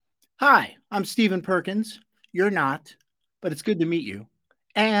Hi, I'm Stephen Perkins. You're not, but it's good to meet you.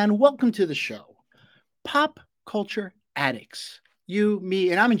 And welcome to the show, Pop Culture Addicts. You, me,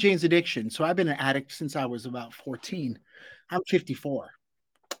 and I'm in Jane's Addiction, so I've been an addict since I was about 14. I'm 54.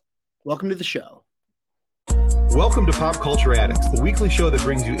 Welcome to the show. Welcome to Pop Culture Addicts, the weekly show that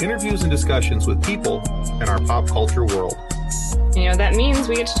brings you interviews and discussions with people in our pop culture world. That means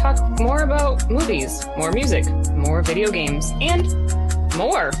we get to talk more about movies, more music, more video games, and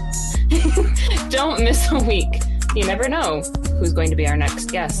more. Don't miss a week. You never know who's going to be our next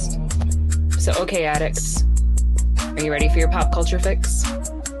guest. So, okay, addicts, are you ready for your pop culture fix?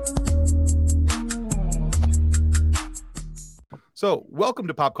 So, welcome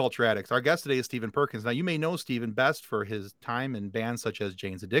to Pop Culture Addicts. Our guest today is Stephen Perkins. Now, you may know Stephen best for his time in bands such as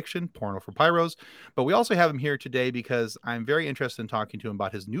Jane's Addiction, Porno for Pyros, but we also have him here today because I'm very interested in talking to him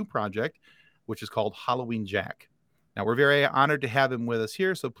about his new project, which is called Halloween Jack. Now, we're very honored to have him with us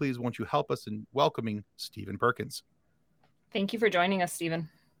here, so please won't you help us in welcoming Stephen Perkins. Thank you for joining us, Stephen.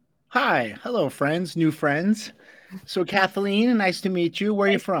 Hi. Hello, friends, new friends. So, Kathleen, nice to meet you. Where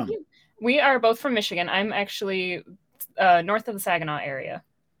are you from? We are both from Michigan. I'm actually north of the Saginaw area.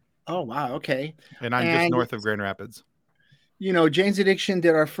 Oh, wow. Okay. And I'm just north of Grand Rapids. Jane's Addiction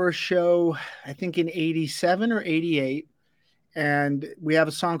did our first show, I think, in 87 or 88. And we have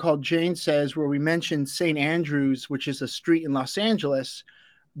a song called Jane Says where we mentioned St. Andrews, which is a street in Los Angeles.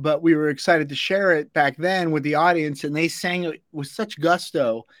 But we were excited to share it back then with the audience, and they sang it with such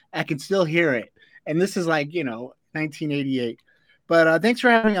gusto. I can still hear it. And this is 1988. But thanks for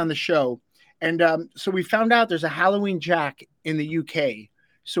having me on the show. And so we found out there's a Halloween Jack in the UK.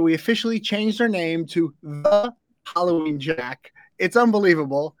 So we officially changed our name to The Halloween Jack. It's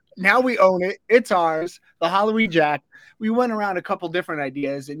unbelievable. Now we own it. It's ours, The Halloween Jack. We went around a couple different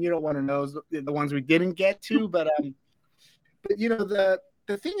ideas, and you don't want to know the ones we didn't get to. But the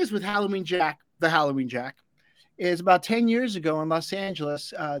thing is with Halloween Jack, the Halloween Jack, is about 10 years ago in Los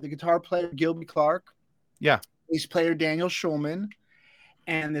Angeles, the guitar player Gilby Clarke, bass player Daniel Schulman,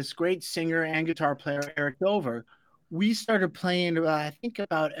 and this great singer and guitar player Eric Dover, we started playing, I think,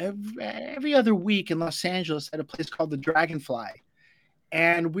 about every other week in Los Angeles at a place called the Dragonfly.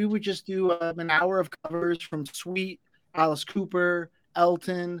 And we would just do an hour of covers from Sweet, Alice Cooper,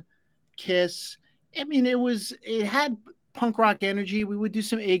 Elton, Kiss. I mean, it had punk rock energy. We would do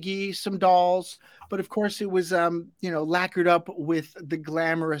some Iggy, some Dolls, but of course it was, lacquered up with the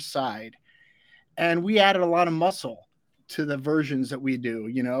glamorous side. And we added a lot of muscle to the versions that we do,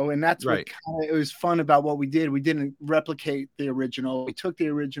 and that's what it was fun about what we did. We didn't replicate the original. We took the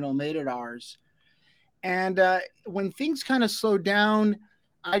original, made it ours. And when things kind of slowed down,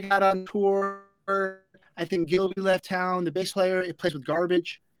 I got on tour. I think Gilby left town. The bass player, it plays with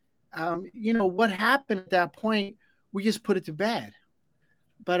Garbage. What happened at that point, we just put it to bed.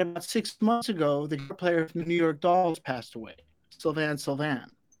 But about 6 months ago, the guitar player from the New York Dolls passed away, Sylvan.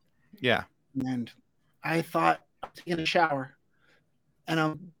 Yeah. And I thought, I'm taking a shower and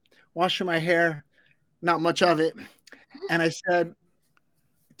I'm washing my hair, not much of it. And I said,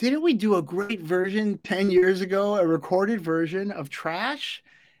 didn't we do a great version 10 years ago, a recorded version of Trash?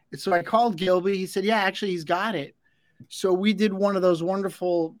 And so I called Gilby. He said, yeah, actually, he's got it. So we did one of those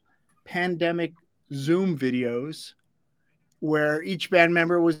wonderful pandemic Zoom videos where each band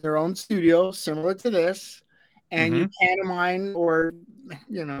member was in their own studio, similar to this, and you pantomime or,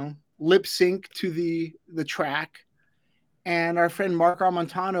 lip sync to the track. And our friend Mark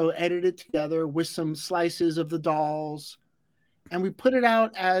Armontano edited together with some slices of the Dolls. And we put it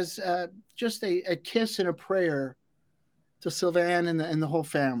out as just a kiss and a prayer to Sylvan and the whole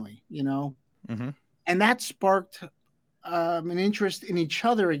family, And that sparked an interest in each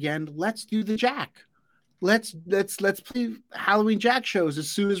other again. Let's do the Jack. Let's play Halloween Jack shows as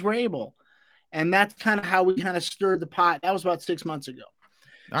soon as we're able. And that's kind of how we kind of stirred the pot. That was about 6 months ago.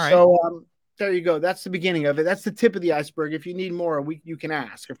 All right. So there you go. That's the beginning of it. That's the tip of the iceberg. If you need more, you can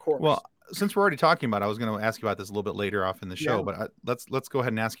ask, of course. Well, since we're already talking about it, I was going to ask you about this a little bit later off in the show, but let's go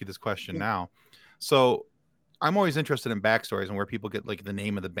ahead and ask you this question now. So I'm always interested in backstories and where people get like the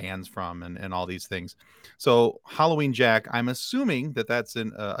name of the bands from and all these things. So Halloween Jack, I'm assuming that's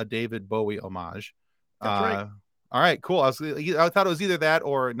a David Bowie homage. That's right. All right, cool. I thought it was either that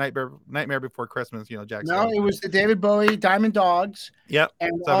or Nightmare Before Christmas. Jack. No, it was the David Bowie Diamond Dogs. Yep.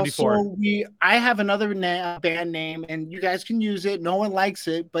 And 74. also I have another band name, and you guys can use it. No one likes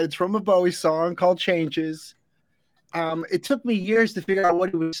it, but it's from a Bowie song called Changes. It took me years to figure out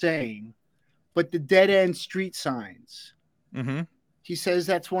what he was saying, but the dead end street signs. Mm-hmm. He says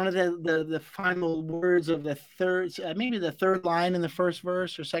that's one of the final words of the third, maybe the third line in the first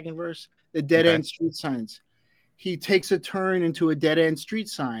verse or second verse. The dead end street signs. he takes a turn into a dead end street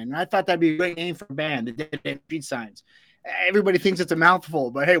sign. And I thought that'd be a great name for a band, the Dead End Street Signs. Everybody thinks it's a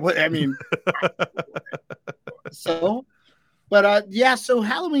mouthful, but hey, what I mean. So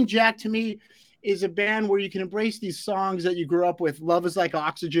Halloween Jack to me is a band where you can embrace these songs that you grew up with. Love Is Like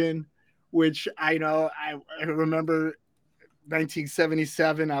Oxygen, which I remember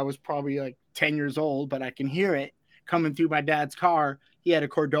 1977. I was probably like 10 years old, but I can hear it coming through my dad's car. He had a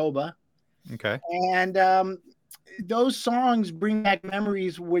Cordoba. Okay. And those songs bring back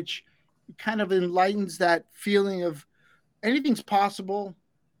memories, which kind of enlightens that feeling of anything's possible,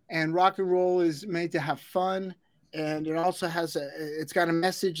 and rock and roll is made to have fun. And it also it's got a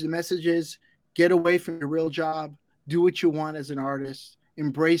message. The message is get away from your real job, do what you want as an artist,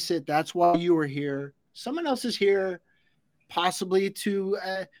 embrace it. That's why you are here. Someone else is here possibly to,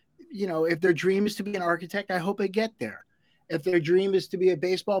 if their dream is to be an architect, I hope they get there. If their dream is to be a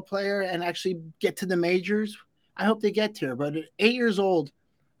baseball player and actually get to the majors, I hope they get there. But at 8 years old,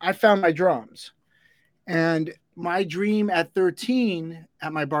 I found my drums. And my dream at 13,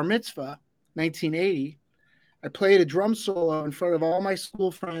 at my bar mitzvah, 1980, I played a drum solo in front of all my school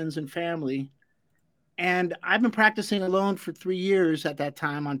friends and family. And I've been practicing alone for 3 years at that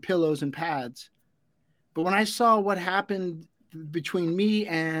time on pillows and pads. But when I saw what happened between me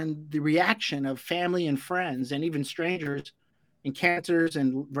and the reaction of family and friends and even strangers and cantors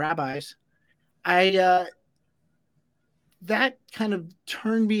and rabbis, that kind of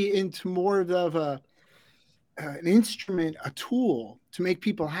turned me into more of an instrument, a tool to make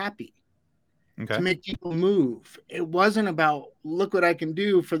people happy, to make people move. It wasn't about, look what I can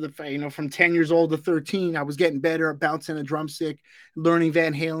do from 10 years old to 13. I was getting better at bouncing a drumstick, learning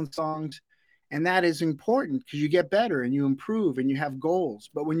Van Halen songs. And that is important because you get better and you improve and you have goals.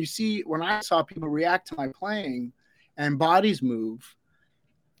 But when I saw people react to my playing and bodies move,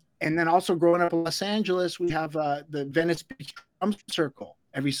 and then also growing up in Los Angeles, we have the Venice Beach Drum Circle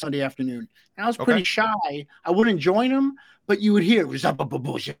every Sunday afternoon. And I was pretty shy. I wouldn't join them, but you would hear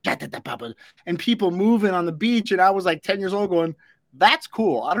and people moving on the beach. And I was like 10 years old going, that's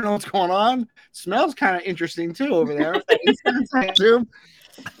cool. I don't know what's going on. Smells kind of interesting too over there.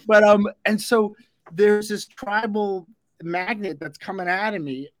 But and so there's this tribal magnet that's coming out of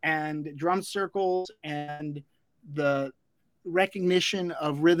me, and drum circles and the recognition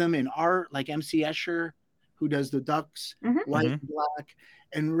of rhythm in art, like MC Escher, who does the Ducks, White and Black,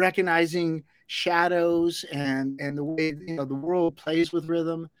 and recognizing shadows and the way the world plays with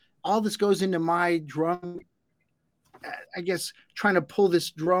rhythm. All this goes into my drum, I guess, trying to pull this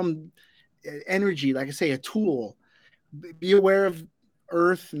drum energy, like I say, a tool. Be aware of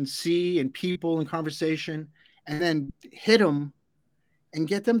earth and sea and people and conversation, and then hit them and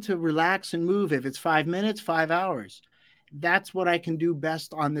get them to relax and move. If it's 5 minutes, 5 hours, that's what I can do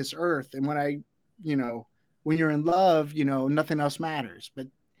best on this earth. And when when you're in love, nothing else matters, but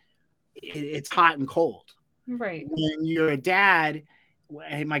it's hot and cold. Right. When you're a dad,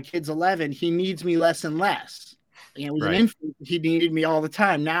 my kid's 11, he needs me less and less. An infant, he needed me all the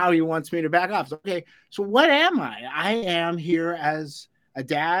time. Now he wants me to back off. So what am I? I am here as a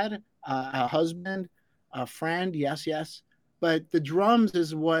dad, a husband, a friend. Yes. But the drums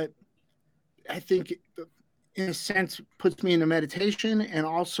is what I think, in a sense, puts me into meditation, and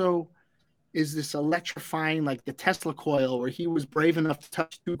also is this electrifying, like the Tesla coil, where he was brave enough to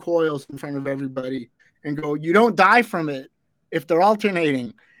touch 2 coils in front of everybody and go, you don't die from it if they're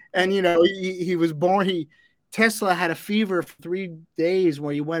alternating. And, he was born, Tesla had a fever for 3 days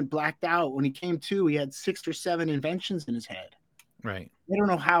where he went blacked out. When he came to, he had 6 or 7 inventions in his head. Right. I don't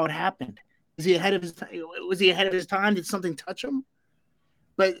know how it happened. Was he ahead of his time? Did something touch him?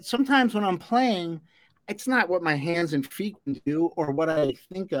 But sometimes when I'm playing, it's not what my hands and feet can do or what I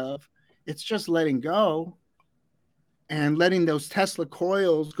think of. It's just letting go and letting those Tesla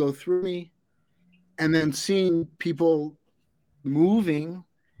coils go through me, and then seeing people moving.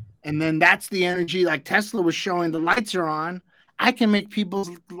 And then that's the energy, like Tesla was showing, the lights are on. I can make people's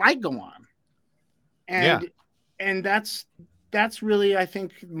light go on. And that's really, I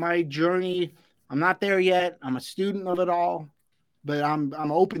think, my journey. I'm not there yet. I'm a student of it all, but I'm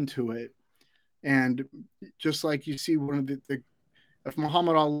open to it. And just like you see, one of if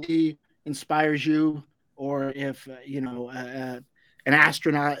Muhammad Ali inspires you, or if an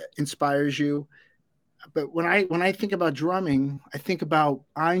astronaut inspires you. But when I think about drumming, I think about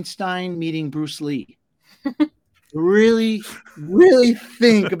Einstein meeting Bruce Lee. Really, really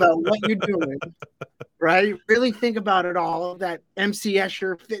think about what you're doing, right? Really think about it all. That MC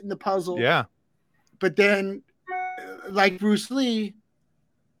Escher fit in the puzzle. Yeah. But then, like Bruce Lee,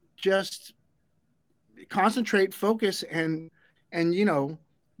 just concentrate, focus, and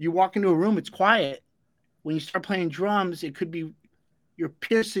you walk into a room, it's quiet, when you start playing drums, it could be you're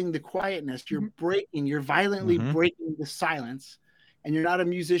piercing the quietness, you're violently breaking the silence, and you're not a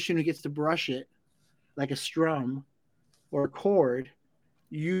musician who gets to brush it like a strum or a chord.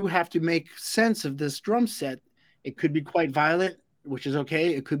 You have to make sense of this drum set. It could be quite violent, which is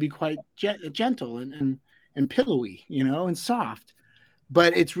okay. It could be quite gentle and pillowy, and soft.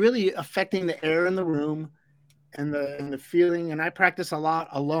 But it's really affecting the air in the room and the feeling. And I practice a lot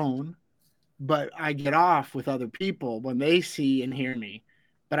alone, but I get off with other people when they see and hear me.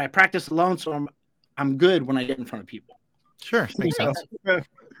 But I practice alone, so I'm good when I get in front of people. Sure, makes sense.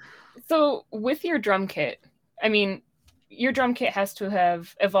 So with your drum kit, I mean, your drum kit has to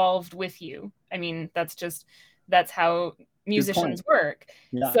have evolved with you. I mean, that's how musicians work.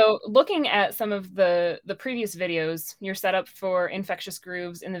 Yeah. So looking at some of the previous videos, your setup for Infectious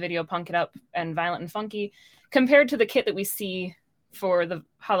Grooves in the video Punk It Up and Violent and Funky, compared to the kit that we see for the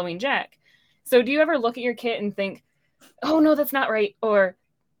Halloween Jack. So do you ever look at your kit and think, oh no, that's not right? Or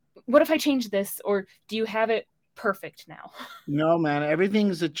what if I change this? Or do you have it perfect now? No, man,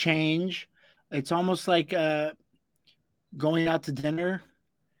 everything's a change. It's almost like going out to dinner.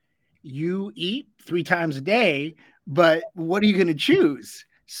 You eat 3 times a day, but what are you going to choose?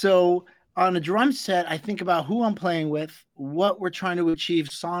 So on a drum set, I think about who I'm playing with, what we're trying to achieve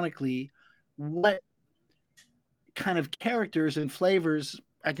sonically, what kind of characters and flavors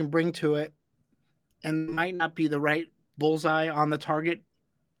I can bring to it, and might not be the right bullseye on the target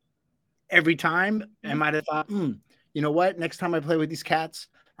every time. I might have thought, you know what? Next time I play with these cats,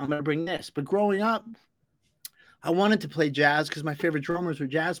 I'm going to bring this. But growing up, I wanted to play jazz because my favorite drummers were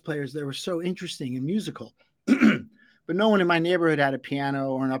jazz players. They were so interesting and musical. But no one in my neighborhood had a piano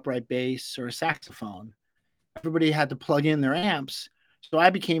or an upright bass or a saxophone. Everybody had to plug in their amps. So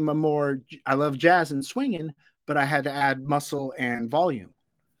I became I love jazz and swinging, but I had to add muscle and volume.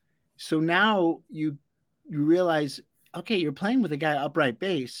 So now you realize, okay, you're playing with a guy upright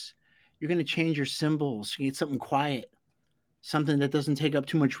bass. You're going to change your cymbals. You get something quiet, something that doesn't take up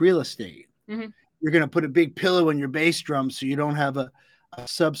too much real estate. Mm-hmm. You're going to put a big pillow in your bass drum so you don't have a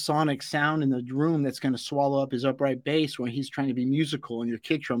subsonic sound in the room that's going to swallow up his upright bass when he's trying to be musical and your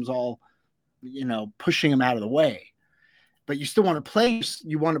kick drum's all, pushing him out of the way. But you still want to play.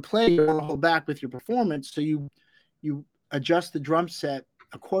 You want to hold back with your performance. So you adjust the drum set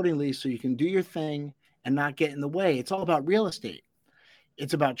accordingly so you can do your thing and not get in the way. It's all about real estate.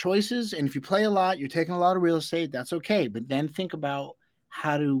 It's about choices. And if you play a lot, you're taking a lot of real estate. That's okay. But then think about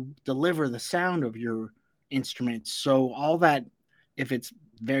how to deliver the sound of your instrument. So all that, if it's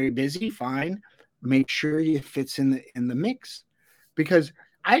very busy, fine. Make sure it fits in the mix. Because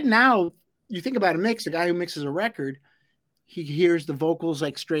you think about a mix, a guy who mixes a record, he hears the vocals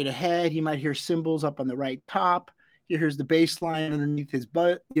like straight ahead. He might hear cymbals up on the right top. He hears the bass line underneath his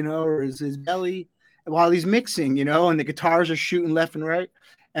butt, or his belly while he's mixing, and the guitars are shooting left and right.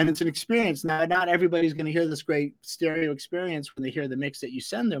 And it's an experience. Now, not everybody's going to hear this great stereo experience when they hear the mix that you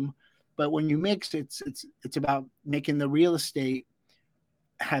send them. But when you mix, it's about making the real estate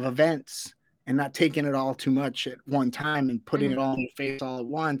have events and not taking it all too much at one time and putting it all in your face all at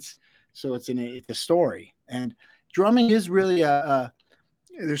once. So it's a story. And drumming is really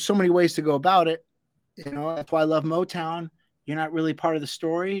there's so many ways to go about it. That's why I love Motown. You're not really part of the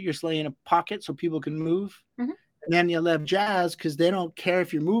story. You're just laying a pocket so people can move. Mm-hmm. And then you love jazz because they don't care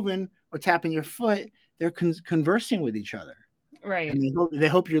if you're moving or tapping your foot. They're conversing with each other. Right. And they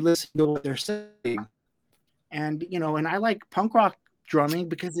hope you're listening to what they're saying. And, and I like punk rock drumming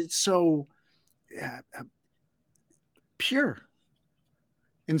because it's so pure.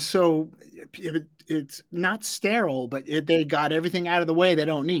 And so it's not sterile, but they got everything out of the way they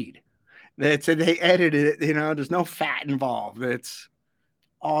don't need. They edited it, there's no fat involved. It's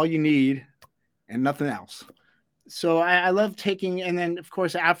all you need and nothing else. So I love taking, and then of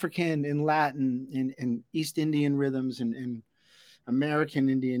course, African and Latin and East Indian rhythms and American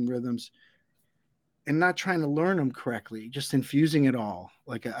Indian rhythms, and not trying to learn them correctly, just infusing it all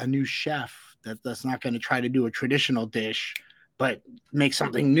like a new chef that's not going to try to do a traditional dish, but make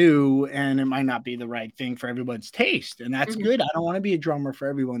something new, and it might not be the right thing for everyone's taste. And that's good. I don't want to be a drummer for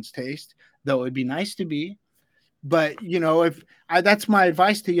everyone's taste, though it'd be nice to be. But, that's my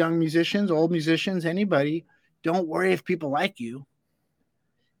advice to young musicians, old musicians, anybody. Don't worry if people like you,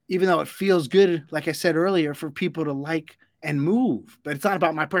 even though it feels good, like I said earlier, for people to like and move. But it's not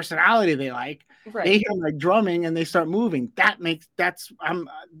about my personality they like. Right. They hear my drumming and they start moving.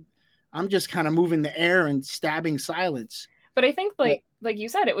 I'm just kind of moving the air and stabbing silence. But I think, like you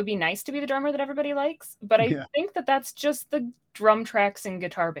said, it would be nice to be the drummer that everybody likes. But I think that's just the drum tracks and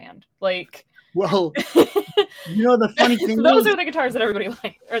guitar band. Like, Well, the funny thing those are the guitars that everybody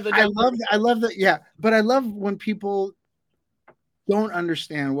likes. I love that. Yeah. But I love when people don't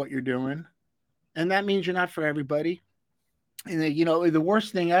understand what you're doing. And that means you're not for everybody. And the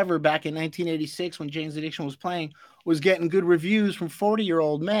worst thing ever back in 1986 when Jane's Addiction was playing was getting good reviews from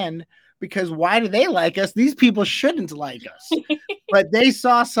 40-year-old men, because why do they like us? These people shouldn't like us. But they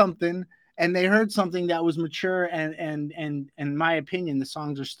saw something and they heard something that was mature, and in my opinion, the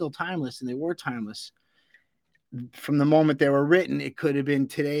songs are still timeless, and they were timeless from the moment they were written. It could have been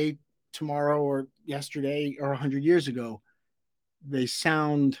today, tomorrow, or yesterday, or 100 years ago. They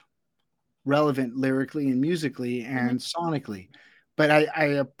sound relevant lyrically and musically and sonically. But I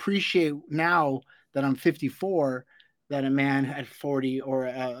appreciate now that I'm 54 that a man at 40 or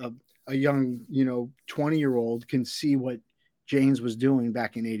a young 20-year-old can see what Jane's was doing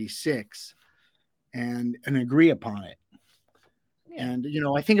back in 86 and agree upon it. Yeah. And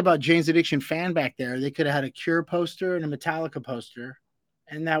I think about Jane's Addiction fan back there. They could have had a Cure poster and a Metallica poster,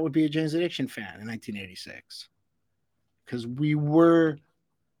 and that would be a Jane's Addiction fan in 1986, because we were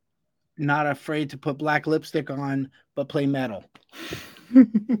not afraid to put black lipstick on, but play metal.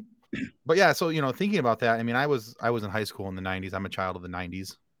 But yeah, so thinking about that, I mean, I was in high school in the 90s. I'm a child of the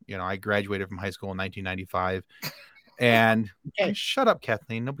 90s. I graduated from high school in 1995. And okay. Shut up,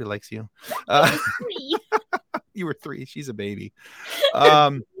 Kathleen. Nobody likes you. You were 3. She's a baby. We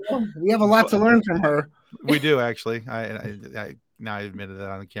have a lot to learn from her. We do, actually. I now I admitted that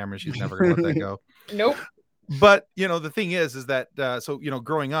on the camera. She's never going to let that go. Nope. But the thing is that so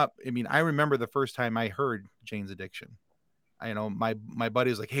growing up, I mean, I remember the first time I heard Jane's Addiction. My buddy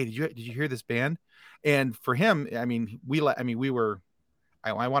was like, "Hey, did you hear this band?" And for him, I mean, we were.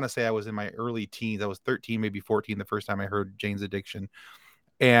 I want to say I was in my early teens. I was 13, maybe 14, the first time I heard Jane's Addiction.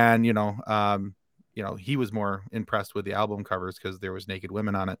 And he was more impressed with the album covers because there was naked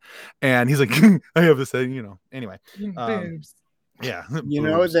women on it. And he's like, "I have this thing," Anyway, boobs. Yeah,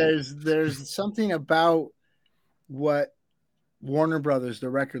 there's something about what Warner Brothers, the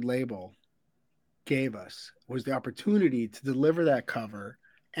record label, gave us was the opportunity to deliver that cover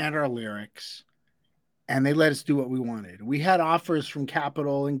and our lyrics, and they let us do what we wanted. We had offers from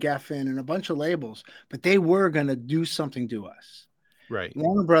Capitol and Geffen and a bunch of labels, but they were going to do something to us. Right.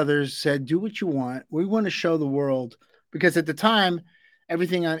 Warner Brothers said, "Do what you want. We want to show the world," because at the time,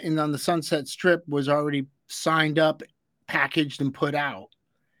 everything on the Sunset Strip was already signed up, packaged, and put out.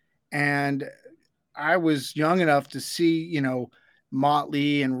 And I was young enough to see,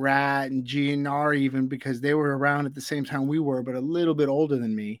 Motley and Rat and GNR, even because they were around at the same time we were, but a little bit older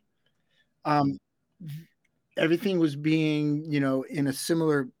than me. Everything was being, in a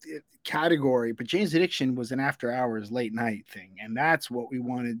similar category, but Jane's Addiction was an after hours late night thing. And that's what we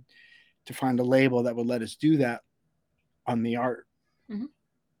wanted, to find a label that would let us do that on the art,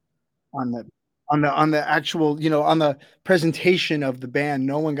 on the actual, on the presentation of the band.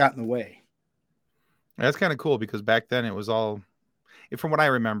 No one got in the way. That's kind of cool, because back then it was all, from what I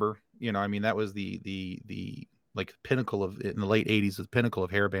remember, I mean, that was the like pinnacle of, in the late 80s, the pinnacle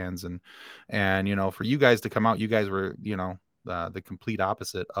of hair bands. And for you guys to come out, you guys were, the complete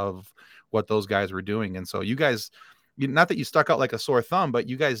opposite of what those guys were doing. And so you guys, not that you stuck out like a sore thumb, but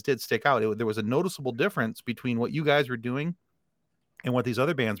you guys did stick out. There was a noticeable difference between what you guys were doing and what these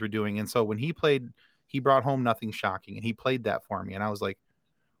other bands were doing. And so when he brought home Nothing Shocking, and he played that for me, and I was like,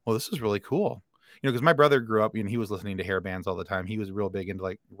 well, this is really cool. Because my brother grew up and he was listening to hair bands all the time. He was real big into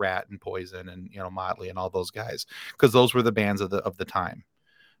like Rat and Poison and, Motley and all those guys, because those were the bands of the time,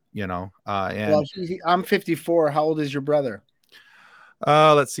 and well, I'm 54. How old is your brother?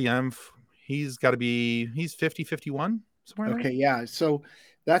 Let's see. He's 50, 51. Somewhere. Okay. Yeah. So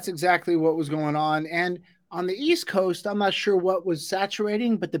that's exactly what was going on. And on the East Coast, I'm not sure what was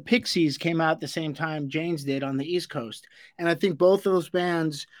saturating, but the Pixies came out at the same time Jane's did on the East Coast. And I think both of those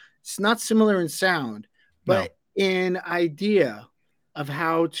bands, it's not similar in sound, but in idea of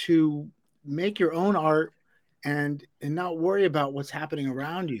how to make your own art and not worry about what's happening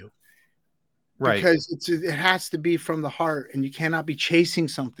around you. Right. Because it has to be from the heart, and you cannot be chasing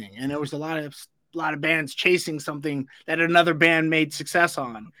something. And there was a lot of bands chasing something that another band made success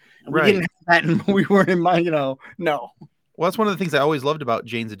on. And we didn't have that, and we weren't in my, no. Well, that's one of the things I always loved about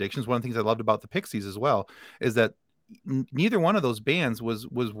Jane's Addiction. One of the things I loved about the Pixies as well is that neither one of those bands was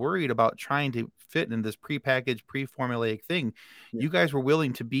worried about trying to fit in this prepackaged, pre-formulaic thing. Yeah. You guys were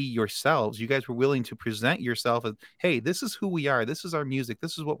willing to be yourselves. You guys were willing to present yourself as, hey, this is who we are. This is our music.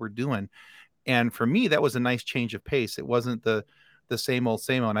 This is what we're doing. And for me, that was a nice change of pace. It wasn't the same old.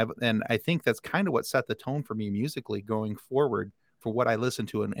 And I think that's kind of what set the tone for me musically going forward for what I listened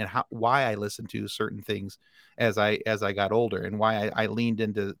to and why I listened to certain things as I got older, and why I leaned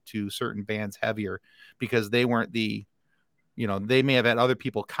into certain bands heavier, because they weren't they may have had other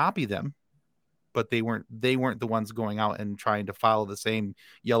people copy them, but they weren't the ones going out and trying to follow the same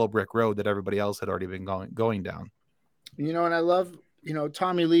yellow brick road that everybody else had already been going down. And I love,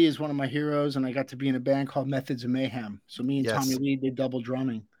 Tommy Lee is one of my heroes, and I got to be in a band called Methods of Mayhem. So me and Tommy Lee did double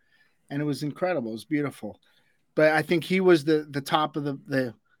drumming, and it was incredible. It was beautiful. But I think he was the top of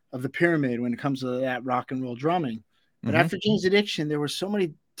the pyramid when it comes to that rock and roll drumming. But after Jane's Addiction, there were so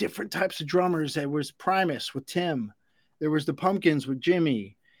many different types of drummers. There was Primus with Tim. There was the Pumpkins with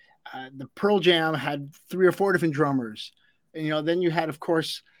Jimmy. The Pearl Jam had 3 or 4 different drummers. And, then you had, of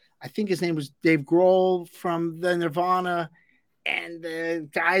course, I think his name was Dave Grohl from the Nirvana, and the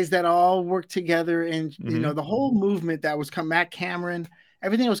guys that all worked together. And, the whole movement that was coming, Matt Cameron,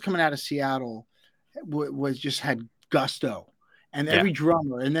 everything that was coming out of Seattle was just had gusto, and every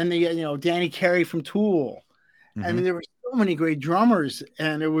drummer. And then Danny Carey from Tool. I mean, there were so many great drummers,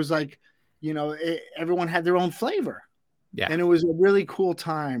 and it was like, everyone had their own flavor. Yeah. And it was a really cool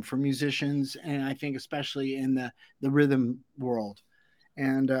time for musicians, and I think especially in the rhythm world.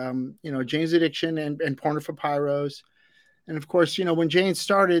 And, Jane's Addiction and Porno for Pyros. And, of course, when Jane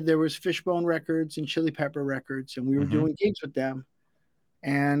started, there was Fishbone Records and Chili Pepper Records, and we were doing gigs with them.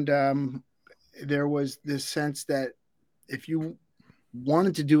 And there was this sense that if you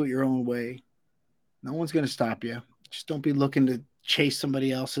wanted to do it your own way, no one's going to stop you. Just don't be looking to chase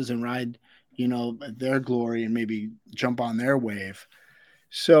somebody else's and ride their glory and maybe jump on their wave.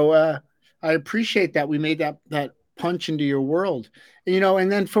 So I appreciate that we made that punch into your world,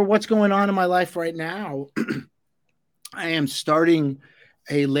 and then for what's going on in my life right now, I am starting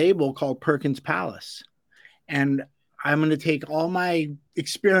a label called Perkins Palace, and I'm going to take all my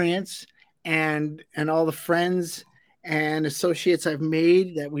experience and all the friends and associates I've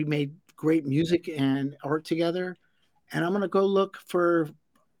made, that we made great music and art together, and I'm going to go look for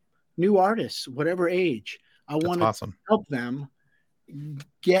new artists, whatever age. I want to help them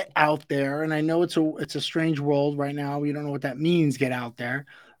get out there. And I know it's a strange world right now. We don't know what that means, get out there.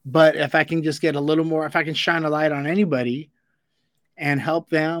 But if I can just get a little more, if I can shine a light on anybody and help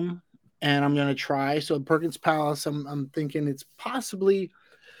them, and I'm going to try. So Perkins Palace, I'm thinking it's possibly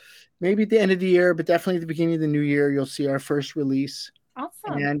maybe at the end of the year, but definitely at the beginning of the new year, you'll see our first release.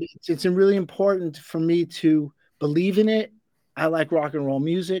 Awesome. And it's really important for me to believe in it. I like rock and roll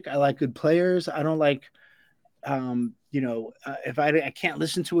music. I like good players. I don't like, if I can't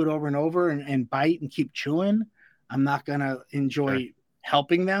listen to it over and over and bite and keep chewing, I'm not going to enjoy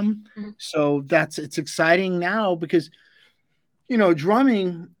helping them. Mm-hmm. So it's exciting now because,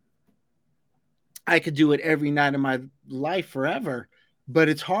 drumming, I could do it every night of my life forever, but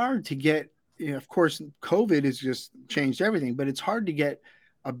it's hard to get, of course, COVID has just changed everything, but it's hard to get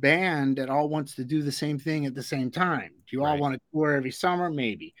a band that all wants to do the same thing at the same time. Do you all want to tour every summer?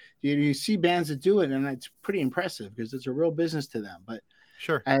 Maybe. You see bands that do it, and it's pretty impressive because it's a real business to them. But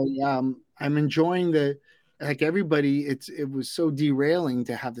sure, I'm enjoying like everybody, it was so derailing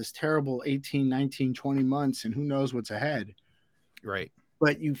to have this terrible 18, 19, 20 months, and who knows what's ahead. Right.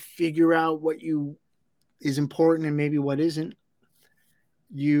 But you figure out what is important and maybe what isn't.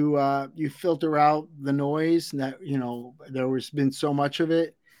 You filter out the noise that, there has been so much of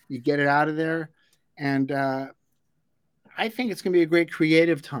it. You get it out of there. And I think it's going to be a great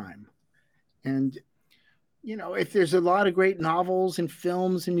creative time. And, if there's a lot of great novels and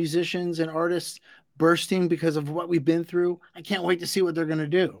films and musicians and artists bursting because of what we've been through, I can't wait to see what they're going to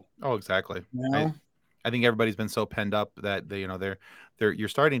do. Oh, exactly. I think everybody's been so penned up that you're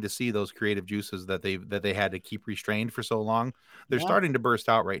starting to see those creative juices that they had to keep restrained for so long. They're starting to burst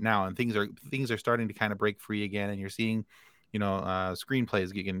out right now, and things are starting to kind of break free again. And you're seeing,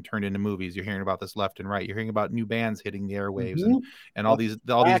 screenplays getting turned into movies. You're hearing about this left and right. You're hearing about new bands hitting the airwaves and all these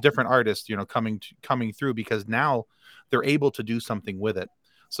different artists, coming through because now they're able to do something with it.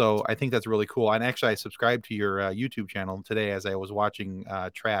 So I think that's really cool. And actually, I subscribed to your YouTube channel today as I was watching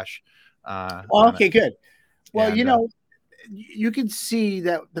Trash. Okay, good. Well, you can see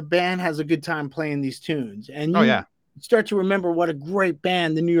that the band has a good time playing these tunes, and you start to remember what a great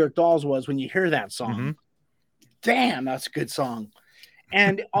band the New York Dolls was when you hear that song. Mm-hmm. Damn, that's a good song.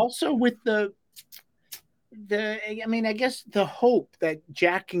 And also with I guess the hope that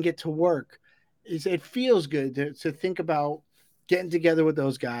Jack can get to work is it feels good to think about getting together with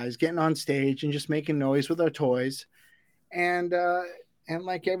those guys, getting on stage and just making noise with our toys. And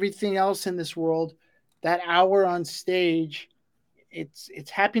like everything else in this world, that hour on stage it's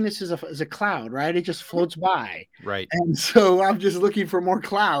happiness is a cloud, right? It just floats by. Right. And so I'm just looking for more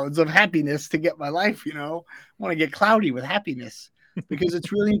clouds of happiness to get my life, I want to get cloudy with happiness because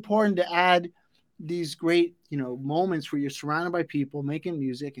it's really important to add these great, moments where you're surrounded by people making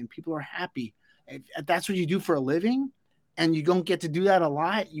music and people are happy. If that's what you do for a living and you don't get to do that a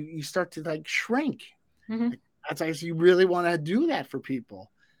lot, you start to like shrink. Mm-hmm. That's actually, you really want to do that for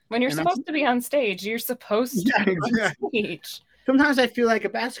people. When you're supposed to be on stage, you're supposed to be on stage. Sometimes I feel like a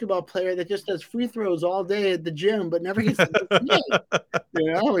basketball player that just does free throws all day at the gym, but never gets to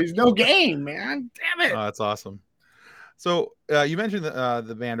game. He's no game, man. Damn it. Oh, that's awesome. So you mentioned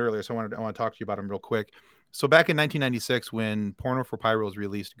the band earlier, so I want to talk to you about them real quick. So back in 1996, when Porno for Pyros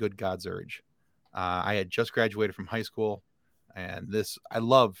released Good God's Urge, I had just graduated from high school, and I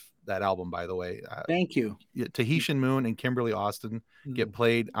love that album, by the way. Thank you. Tahitian Moon and Kimberly Austin get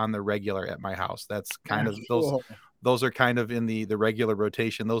played on the regular at my house. That's kind of cool. Those are kind of in the regular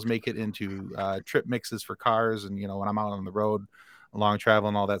rotation. Those make it into trip mixes for cars, and when I'm out on the road, long travel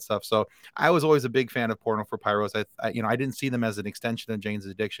and all that stuff. So I was always a big fan of Porno for Pyros. I didn't see them as an extension of Jane's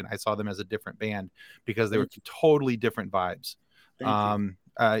Addiction. I saw them as a different band because they were totally different vibes.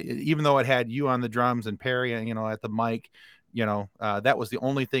 Even though it had you on the drums and Perry, at the mic, that was the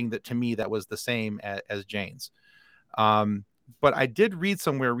only thing that to me that was the same as Jane's. But I did read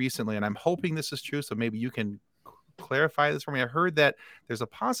somewhere recently, and I'm hoping this is true, so maybe you can clarify this for me. I heard that there's a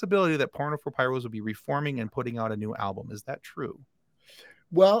possibility that Porno for Pyros will be reforming and putting out a new album. Is that true?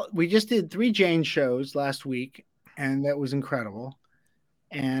 Well, we just did 3 Jane shows last week, and that was incredible.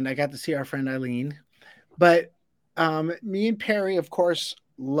 And I got to see our friend Eileen. But me and Perry, of course,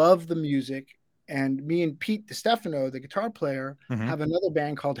 love the music. And me and Pete DeStefano, the guitar player, have another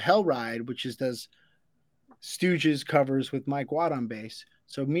band called Hell Ride, which does Stooges covers with Mike Watt on bass.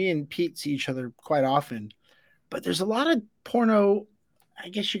 So me and Pete see each other quite often. But there's a lot of porno, I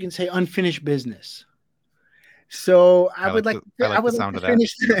guess you can say, unfinished business. So I would like to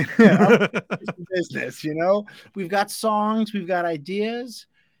finish the business. We've got songs, we've got ideas,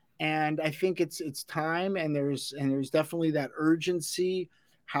 and I think it's time. And there's definitely that urgency.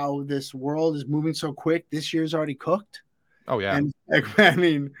 How this world is moving so quick. This year's already cooked. Oh yeah. And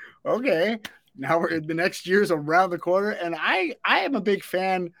okay, now the next year's around the corner, and I am a big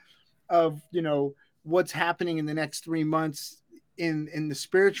fan of what's happening in the next 3 months. In the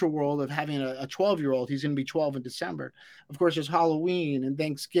spiritual world of having a 12-year-old. He's going to be 12 in December. Of course, there's Halloween and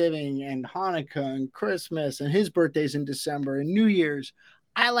Thanksgiving and Hanukkah and Christmas, and his birthday's in December and New Year's.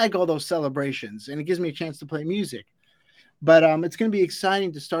 I like all those celebrations, and it gives me a chance to play music. But it's going to be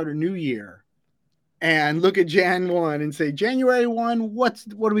exciting to start a new year and look at Jan 1 and say, January 1, what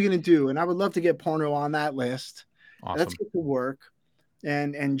are we going to do? And I would love to get Porno on that list. Awesome. Let's get to work.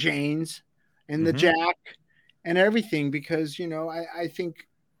 And Jane's and the Jack and everything, because I think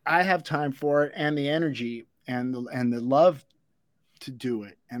I have time for it and the energy and the love to do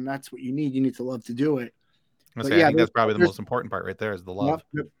it, and that's what you need. You need to love to do it. I think that's probably the most important part right there is the love.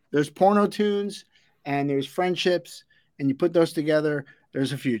 There's porno tunes and there's friendships, and you put those together,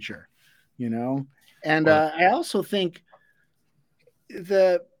 there's a future, And I also think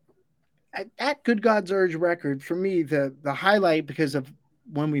that Good God's Urge record for me, the highlight because of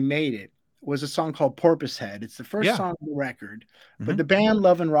when we made it, was a song called Porpoisehead. It's the first song of the record, but the band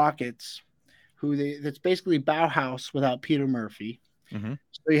Love and Rockets, that's basically Bauhaus without Peter Murphy. So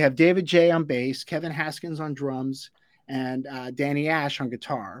you have David J on bass, Kevin Haskins on drums, and Danny Ash on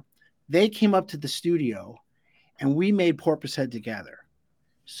guitar. They came up to the studio, and we made Porpoisehead together.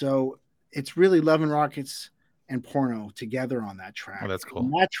 So it's really Love and Rockets and Porno together on that track. Oh, that's cool.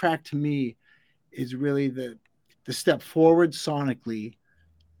 And that track to me is really the step forward sonically,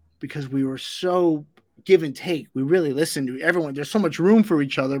 because we were so give and take. We really listened to everyone. There's so much room for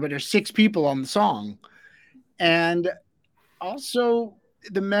each other, but there's 6 people on the song. And also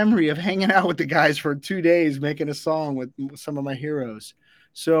the memory of hanging out with the guys for 2 days, making a song with some of my heroes.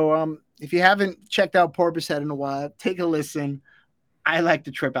 So if you haven't checked out Porpoisehead in a while, take a listen. I like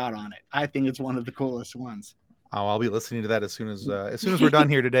to trip out on it. I think it's one of the coolest ones. Oh, I'll be listening to that as soon as we're done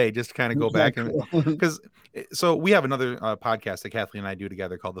here today, just to kind of go back because so we have another podcast that Kathleen and I do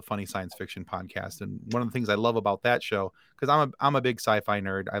together called the Funny Science Fiction Podcast, and one of the things I love about that show, because I'm a big sci-fi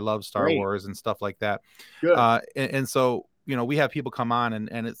nerd, I love Star Wars and stuff like that. And so we have people come on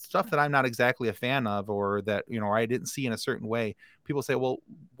and it's stuff that I'm not exactly a fan of, or that I didn't see in a certain way. People say, well,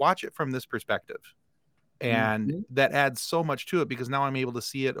 watch it from this perspective. And that adds so much to it, because now I'm able to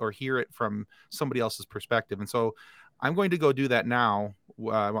see it or hear it from somebody else's perspective. And so I'm going to go do that now.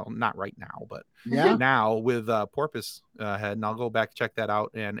 Well, not right now, but now with Porpoise Head, and I'll go back check that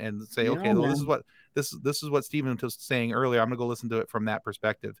out and say, okay, well, this is what Steven was saying earlier. I'm gonna go listen to it from that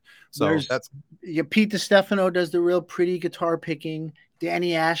perspective. So Pete DiStefano does the real pretty guitar picking.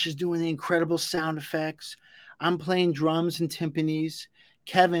 Danny Ash is doing the incredible sound effects. I'm playing drums and timpanis.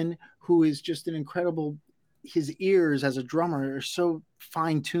 Kevin, who is just an incredible, his ears as a drummer are so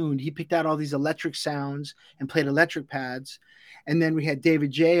fine-tuned. He picked out all these electric sounds and played electric pads. And then we had David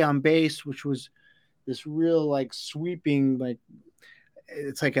J on bass, which was this real like sweeping, like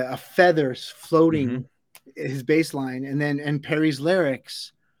it's like a feather floating his bass line. And Perry's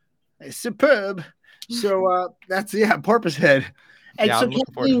lyrics is superb. So that's Porpoise Head. And so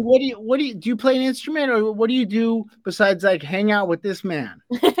Kathleen, what do you play an instrument, or what do you do besides like hang out with this man?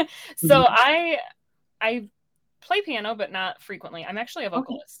 So I play piano, but not frequently. I'm actually a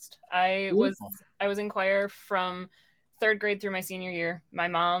vocalist. Okay. I was in choir from 3rd grade through my senior year. My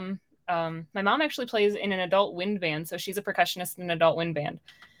mom actually plays in an adult wind band, so she's a percussionist in an adult wind band.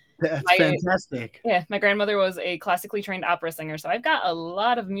 That's fantastic. Yeah, my grandmother was a classically trained opera singer, so I've got a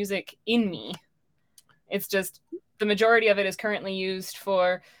lot of music in me. It's just the majority of it is currently used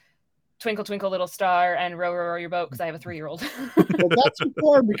for Twinkle Twinkle Little Star and Row Row Row Your Boat, because I have a 3-year-old. Well, that's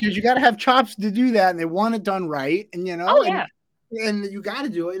important, because you got to have chops to do that, and they want it done right, and and you got to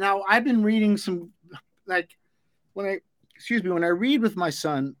do it. Now, I've been reading some, like when I read with my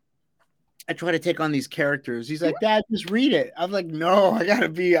son, I try to take on these characters. He's like, Dad, just read it. I'm like, no,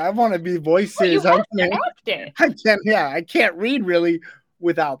 I want to be voices. Well, I can't read really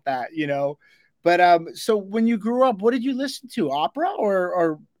without that, But so when you grew up, what did you listen to? Opera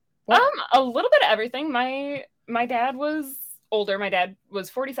or what? A little bit of everything. My dad was older. My dad was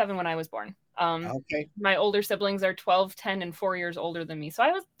 47 when I was born. Okay. My older siblings are 12, 10, and 4 years older than me. So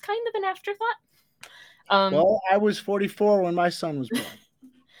I was kind of an afterthought. Well, I was 44 when my son was born.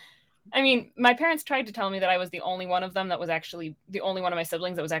 I mean, my parents tried to tell me that I was the only one of them that was actually the only one of my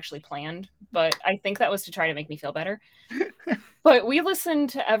siblings that was actually planned. But I think that was to try to make me feel better. But we listened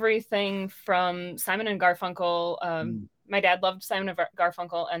to everything from Simon and Garfunkel. My dad loved Simon and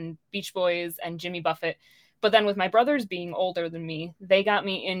Garfunkel and Beach Boys and Jimmy Buffett. But then with my brothers being older than me, they got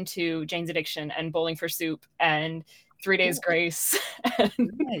me into Jane's Addiction and Bowling for Soup and 3 Days Grace.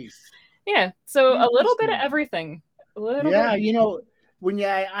 Nice. Yeah, so a little bit of everything. I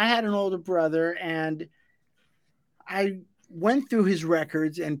had an older brother, and I went through his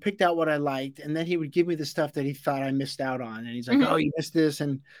records and picked out what I liked, and then he would give me the stuff that he thought I missed out on, and he's like, "Oh, you missed this,"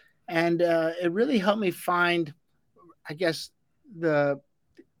 and it really helped me find, I guess,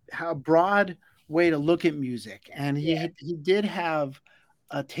 how broad way to look at music. And he did have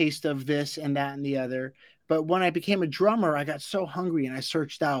a taste of this and that and the other. But when I became a drummer, I got so hungry, and I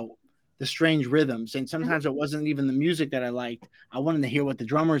searched out the strange rhythms. And sometimes it wasn't even the music that I liked. I wanted to hear what the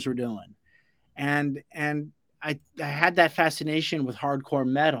drummers were doing. And I had that fascination with hardcore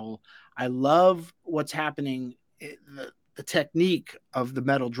metal. I love what's happening, the technique of the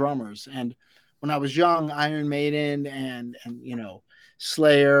metal drummers. And when I was young, Iron Maiden and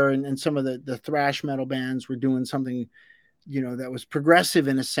Slayer and some of the thrash metal bands were doing something, that was progressive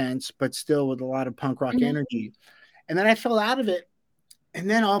in a sense, but still with a lot of punk rock energy. And then I fell out of it. And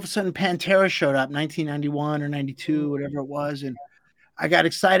then all of a sudden Pantera showed up, 1991 or 92, whatever it was. And I got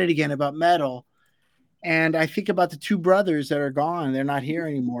excited again about metal. And I think about the two brothers that are gone. They're not here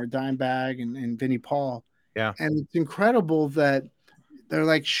anymore, Dimebag and Vinnie Paul. Yeah. And it's incredible that they're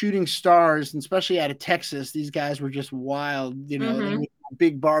like shooting stars, and especially out of Texas. These guys were just wild, They were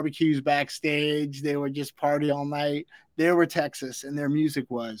big barbecues backstage. They would just party all night. They were Texas, and their music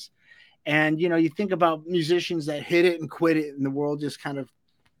was. And, you think about musicians that hit it and quit it, and the world just kind of,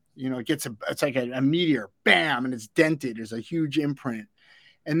 it's like a meteor, bam, and it's dented. There's a huge imprint.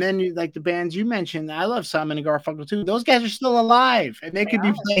 And then like the bands you mentioned, I love Simon and Garfunkel too. Those guys are still alive, and they could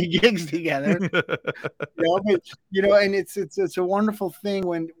be playing gigs together. And it's a wonderful thing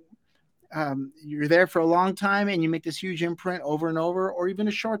when you're there for a long time and you make this huge imprint over and over, or even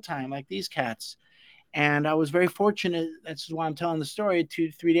a short time like these cats. And I was very fortunate. That's why I'm telling the story.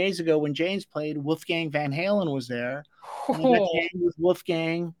 2-3 days ago when James played, Wolfgang Van Halen was there. And I got to hang with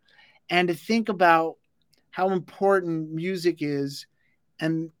Wolfgang, and to think about how important music is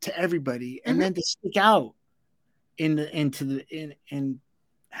and to everybody, and then to stick out and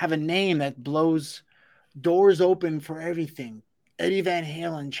have a name that blows doors open for everything. Eddie Van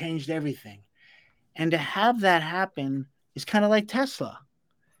Halen changed everything. And to have that happen is kind of like Tesla.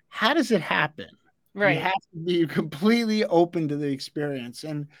 How does it happen? Right. You have to be completely open to the experience.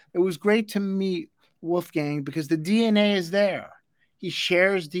 And it was great to meet Wolfgang because the DNA is there. he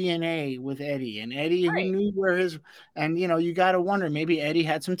shares DNA with Eddie, and Eddie, who knew where his, and you got to wonder, maybe Eddie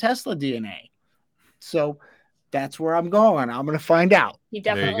had some Tesla DNA. So that's where I'm going. I'm going to find out. He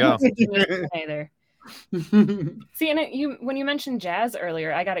definitely has some DNA there. See, and when you mentioned jazz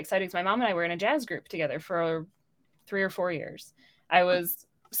earlier, I got excited because my mom and I were in a jazz group together for 3 or 4 years. I was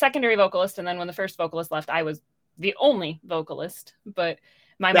secondary vocalist, and then when the first vocalist left, I was the only vocalist. But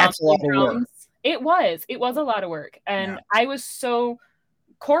my mom played drums. It was a lot of work, and I was so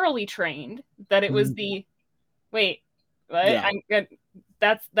chorally trained that it was the wait, what? Yeah.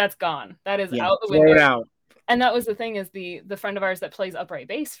 That's gone. That is out the window. Out. And that was the thing, is the friend of ours that plays upright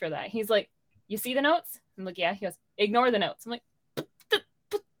bass for that. He's like, you see the notes? I'm like, yeah. He goes, ignore the notes. I'm like, but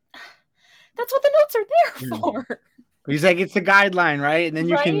that's what the notes are there for. He's like, it's the guideline, right? And then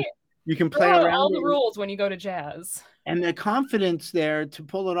you can play around all the rules when you go to jazz. And the confidence there to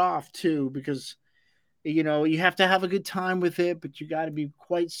pull it off too, because you have to have a good time with it, but you got to be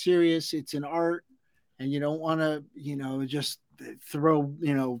quite serious. It's an art, and you don't want to, just throw,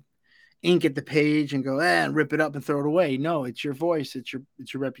 ink at the page and go and rip it up and throw it away. No, it's your voice, it's your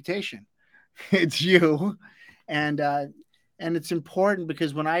reputation, it's you, and it's important,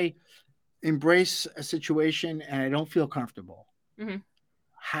 because when I embrace a situation and I don't feel comfortable,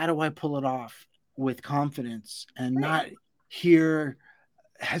 how do I pull it off with confidence and not hear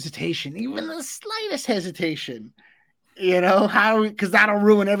hesitation, even the slightest hesitation? Because that'll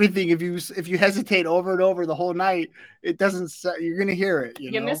ruin everything. If you hesitate over and over the whole night, it doesn't. You're gonna hear it.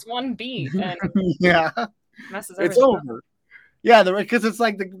 You miss one beat, and messes it's over. Up. Yeah, because it's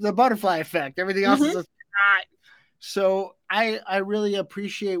like the butterfly effect. Everything else is. So I really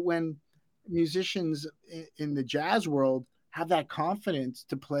appreciate when musicians in the jazz world have that confidence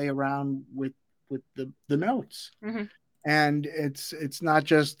to play around with the notes, and it's not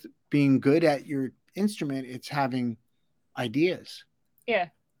just being good at your instrument; it's having ideas. Yeah.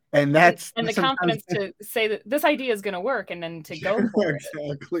 And that's the confidence to say that this idea is going to work, and then to go for it.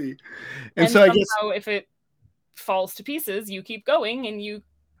 Exactly. And so somehow, I guess if it falls to pieces, you keep going and you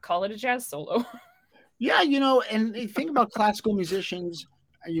call it a jazz solo. Yeah, and think about classical musicians,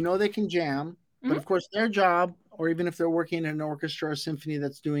 they can jam, but of course their job, or even if they're working in an orchestra or symphony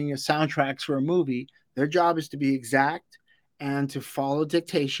that's doing soundtracks for a movie, their job is to be exact and to follow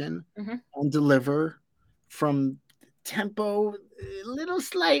dictation and deliver from tempo. Little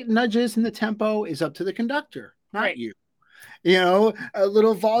slight nudges in the tempo is up to the conductor, not you. A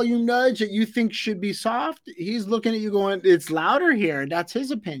little volume nudge that you think should be soft, he's looking at you going, it's louder here. That's his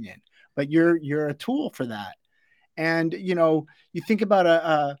opinion, but you're a tool for that. And you think about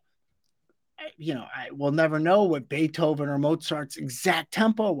I will never know what Beethoven or Mozart's exact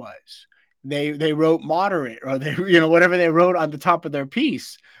tempo was. They wrote moderate, or they whatever they wrote on the top of their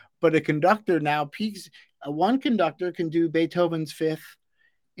piece. But a conductor now peaks. One conductor can do Beethoven's Fifth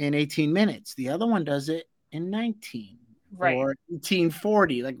in 18 minutes. The other one does it in 19 or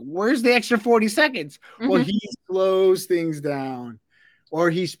 1840. Like, where's the extra 40 seconds? Well, he slows things down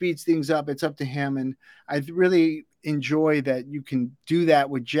or he speeds things up. It's up to him. And I really enjoy that you can do that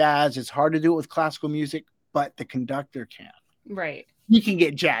with jazz. It's hard to do it with classical music, but the conductor can. Right. He can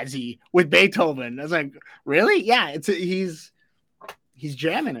get jazzy with Beethoven. I was like, really? Yeah, he's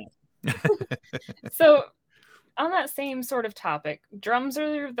jamming it. So on that same sort of topic, drums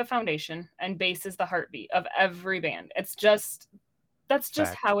are the foundation and bass is the heartbeat of every band. That's just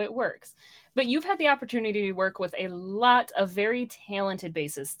how it works. But you've had the opportunity to work with a lot of very talented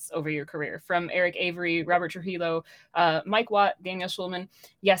bassists over your career, from Eric Avery, Robert Trujillo, Mike Watt, Daniel Schulman.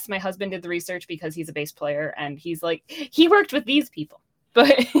 Yes, my husband did the research because he's a bass player and he's like, he worked with these people.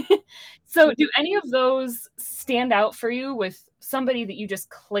 But so do any of those stand out for you, with somebody that you just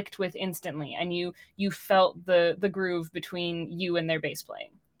clicked with instantly and you felt the groove between you and their bass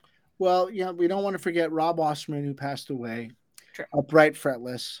playing? Well, we don't want to forget Rob Osterman, who passed away. True. Upright,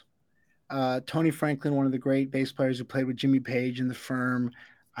 fretless. Tony Franklin, one of the great bass players who played with Jimmy Page in The Firm.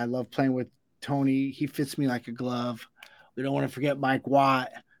 I love playing with Tony. He fits me like a glove. We don't want to forget Mike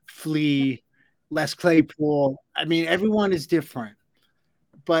Watt, Flea, Les Claypool. I mean, everyone is different.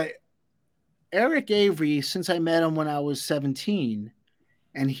 But Eric Avery, since I met him when I was 17,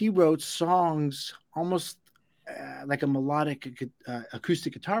 and he wrote songs almost like a melodic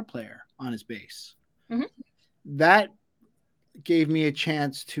acoustic guitar player on his bass. That gave me a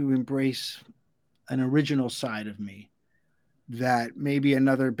chance to embrace an original side of me that maybe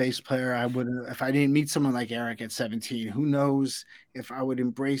another bass player I wouldn't. If I didn't meet someone like Eric at 17, who knows if I would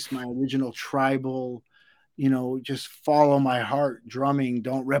embrace my original tribal, just follow my heart drumming,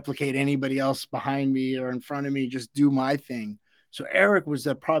 don't replicate anybody else behind me or in front of me, just do my thing. So Eric was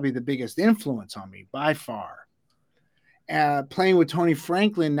probably the biggest influence on me by far. playing with Tony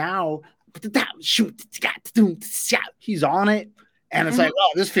Franklin now, he's on it. And it's like,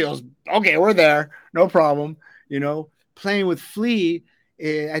 oh, this feels okay. We're there. No problem. Playing with Flea,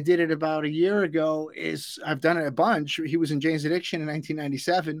 I did it about a year ago. I've done it a bunch. He was in Jane's Addiction in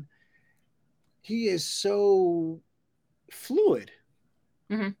 1997. He is so fluid.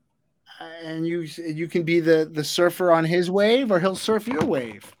 And you can be the surfer on his wave, or he'll surf your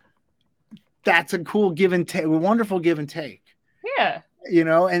wave. That's a cool give and take, wonderful give and take. Yeah.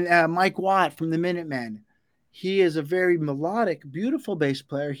 And Mike Watt from the Minutemen, he is a very melodic, beautiful bass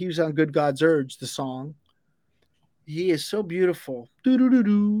player. He was on Good God's Urge, the song. He is so beautiful.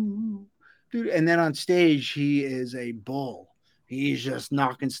 And then on stage, he is a bull. He's just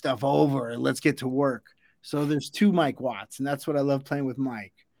knocking stuff over, and let's get to work. So there's two Mike Watts, and that's what I love playing with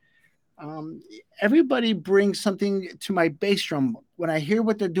Mike. Everybody brings something to my bass drum. When I hear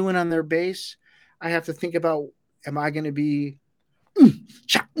what they're doing on their bass, I have to think about, am I going to be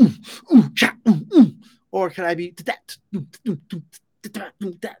or can I be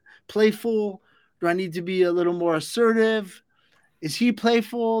playful? Do I need to be a little more assertive? Is he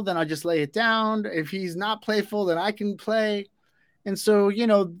playful? Then I'll just lay it down. If he's not playful, then I can play. And so,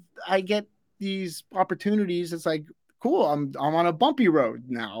 I get these opportunities. It's like, cool, I'm on a bumpy road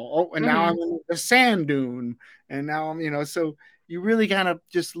now. Oh, and now I'm in a sand dune. And now I'm, so you really kind of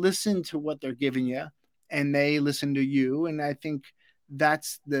just listen to what they're giving you, and they listen to you. And I think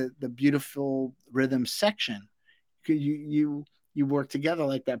that's the beautiful rhythm section. You work together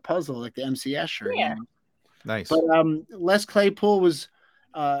like that puzzle, like the MC Escher. Yeah. Nice. But Les Claypool was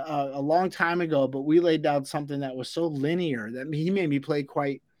a long time ago, but we laid down something that was so linear that he made me play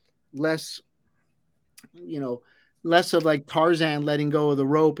quite less of like Tarzan letting go of the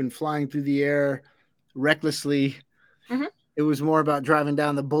rope and flying through the air recklessly. It was more about driving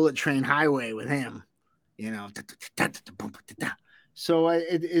down the bullet train highway with him, So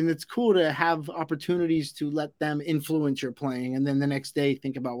and it's cool to have opportunities to let them influence your playing, and then the next day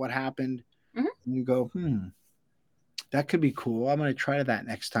think about what happened, and you go, that could be cool. I'm going to try that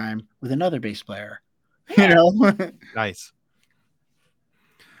next time with another bass player. Nice.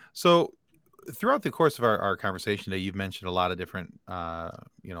 So throughout the course of our conversation today, you've mentioned a lot of different,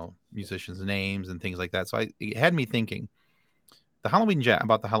 musicians' names and things like that. So it had me thinking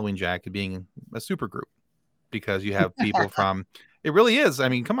about the Halloween Jack being a super group, because you have people from, it really is. I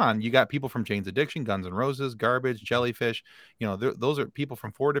mean, come on, you got people from Jane's Addiction, Guns N' Roses, Garbage, Jellyfish. Those are people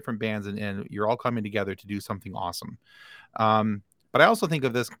from 4 different bands, and you're all coming together to do something awesome. But I also think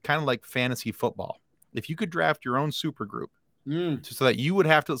of this kind of like fantasy football. If you could draft your own super group, so that you would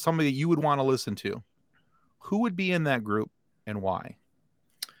have somebody that you would want to listen to, who would be in that group and why?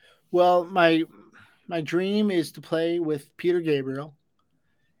 Well, my dream is to play with Peter Gabriel,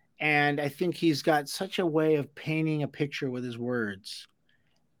 and I think he's got such a way of painting a picture with his words,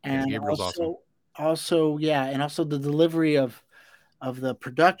 and Gabriel's awesome. Also the delivery of the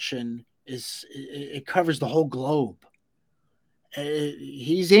production it covers the whole globe.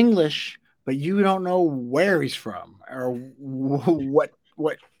 He's English, but you don't know where he's from or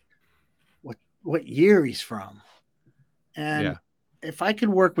what year he's from. And if I could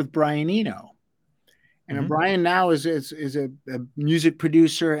work with Brian Eno, and Brian now is a music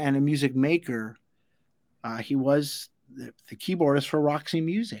producer and a music maker. He was the keyboardist for Roxy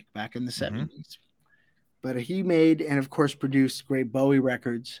Music back in the 70s. But he made and, of course, produced great Bowie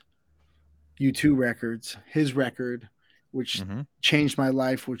records, U2 records, his record, which changed my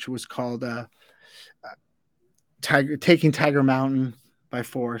life, which was called Taking Tiger Mountain by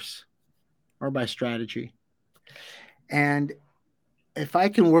Force or by Strategy. And if I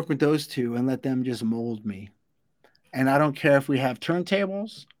can work with those two and let them just mold me, and I don't care if we have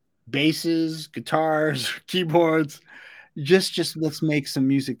turntables, basses, guitars, keyboards, just let's make some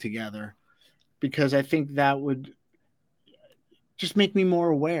music together, because I think that would just make me more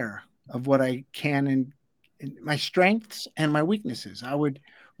aware of what I can and my strengths and my weaknesses. I would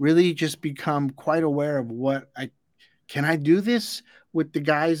really just become quite aware of can I do this with the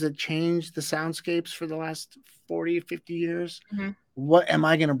guys that changed the soundscapes for the last 40, 50 years? What am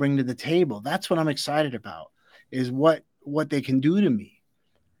I going to bring to the table? That's what I'm excited about, is what they can do to me.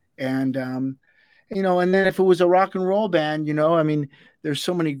 And, and then if it was a rock and roll band, there's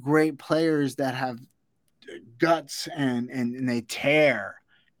so many great players that have guts and they tear.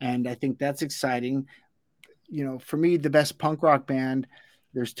 And I think that's exciting. For me, the best punk rock band,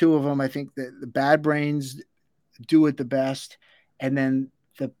 there's 2 of them. I think that the Bad Brains do it the best. And then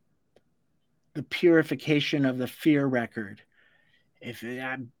the purification of the Fear record. If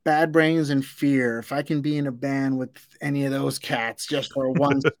Bad Brains and Fear, if I can be in a band with any of those cats just for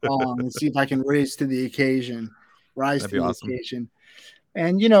one song and see if I can raise to the occasion, rise That'd to be the awesome. occasion.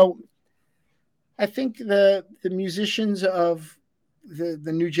 And I think the musicians of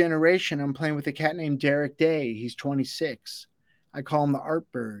the new generation. I'm playing with a cat named Derek Day. He's 26. I call him the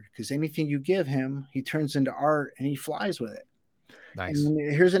art bird because anything you give him, he turns into art and he flies with it. Nice. And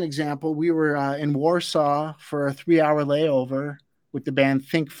here's an example. We were in Warsaw for a 3-hour layover with the band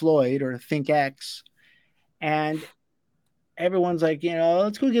Think Floyd or Think X. And everyone's like,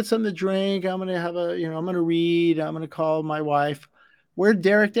 let's go get something to drink. I'm going to have I'm going to read. I'm going to call my wife. Where'd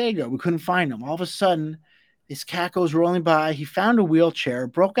Derek Day go? We couldn't find him. All of a sudden, this cat goes rolling by. He found a wheelchair,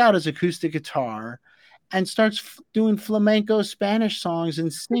 broke out his acoustic guitar, and starts doing flamenco Spanish songs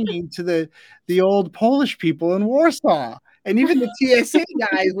and singing to the old Polish people in Warsaw. And even the TSA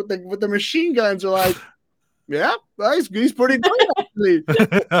guys with the machine guns are like, yeah, he's pretty good, actually.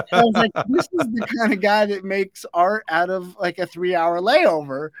 I was like, this is the kind of guy that makes art out of like a 3-hour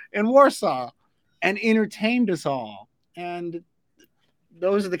layover in Warsaw and entertained us all. And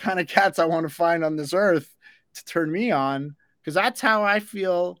those are the kind of cats I want to find on this earth to turn me on, because that's how I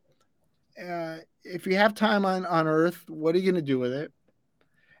feel. If you have time on earth, what are you going to do with it?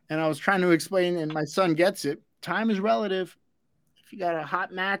 And I was trying to explain, and my son gets it. Time is relative. If you got a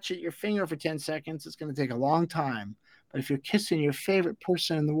hot match at your finger for 10 seconds, it's going to take a long time. But if you're kissing your favorite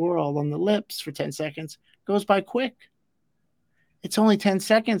person in the world on the lips for 10 seconds, it goes by quick. It's only 10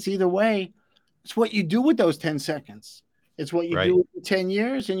 seconds either way. It's what you do with those 10 seconds. It's what you do with your 10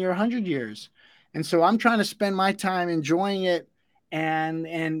 years and your 100 years. And so I'm trying to spend my time enjoying it.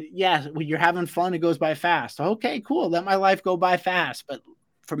 And yeah, when you're having fun, it goes by fast. Okay, cool. Let my life go by fast, but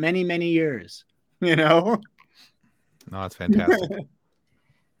for many, many years, No, it's fantastic.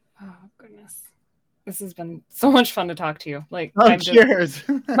 Oh, goodness. This has been so much fun to talk to you. Like, cheers.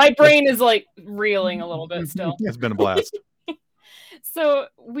 My brain is like reeling a little bit still. It's been a blast. So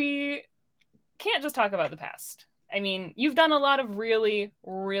we can't just talk about the past. I mean, you've done a lot of really,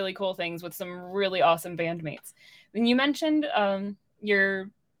 really cool things with some really awesome bandmates. When you mentioned your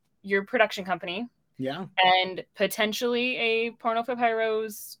production company, yeah, and potentially a Porno for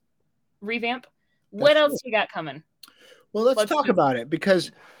Pyros revamp, what else you got coming? Well, let's talk about it,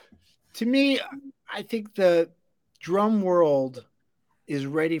 because to me, I think the drum world is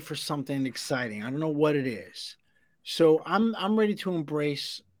ready for something exciting. I don't know what it is, so I'm ready to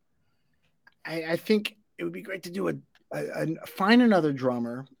embrace. I think it would be great to do find another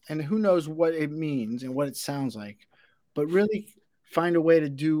drummer, and who knows what it means and what it sounds like, but really find a way to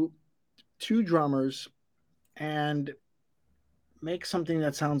do 2 drummers and make something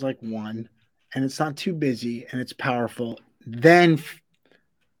that sounds like one, and it's not too busy and it's powerful. Then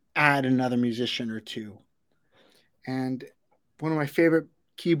add another musician or 2. And one of my favorite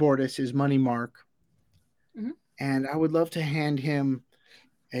keyboardists is Money Mark. Mm-hmm. And I would love to hand him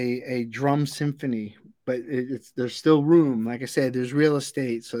a drum symphony, but there's still room. Like I said, there's real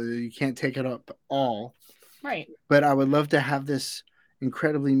estate, so you can't take it up all. Right. But I would love to have this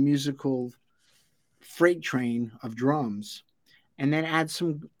incredibly musical freight train of drums, and then add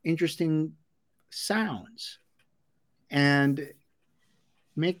some interesting sounds and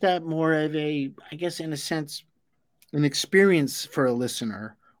make that more of a, I guess, in a sense, an experience for a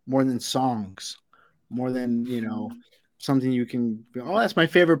listener, more than songs, more than, something you can, that's my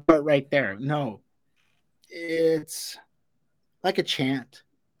favorite part right there. No, it's like a chant,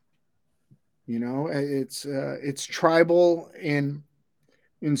 it's tribal in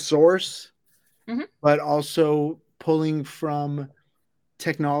source, mm-hmm. but also pulling from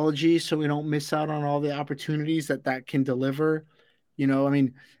technology so we don't miss out on all the opportunities that can deliver. I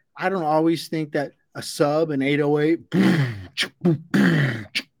mean, I don't always think that a sub, an 808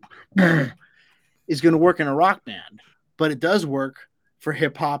 is going to work in a rock band, but it does work for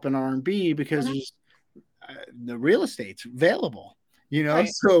hip hop and R&B because mm-hmm. The real estate's available, right.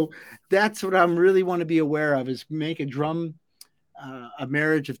 So that's what I'm really want to be aware of, is make a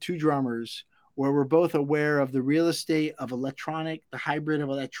marriage of 2 drummers where we're both aware of the real estate of electronic, the hybrid of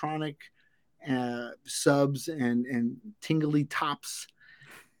electronic subs and tingly tops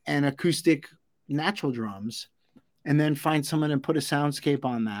and acoustic natural drums, and then find someone and put a soundscape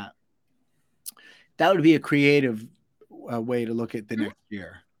on that. That would be a creative way to look at the next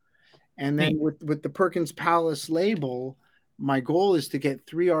year. And then with the Perkins Palace label, my goal is to get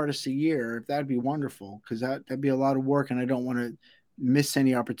 3 artists a year. That'd be wonderful, because that'd be a lot of work, and I don't want to miss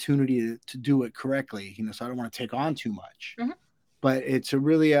any opportunity to do it correctly, so I don't want to take on too much. Mm-hmm. But it's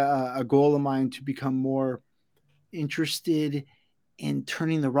really a goal of mine to become more interested in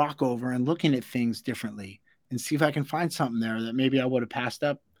turning the rock over and looking at things differently, and see if I can find something there that maybe I would have passed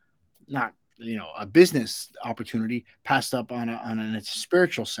up. Not, a business opportunity, passed up on a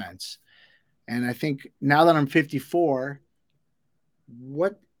spiritual sense. And I think now that I'm 54,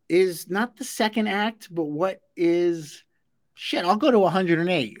 what is not the second act, but what is shit? I'll go to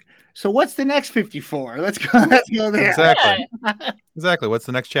 108. So what's the next 54? Let's go there. Exactly. Exactly. What's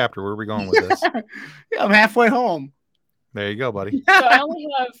the next chapter? Where are we going with this? Yeah, I'm halfway home. There you go, buddy. So I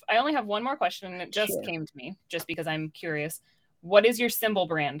only have one more question, and it just came to me just because I'm curious. What is your symbol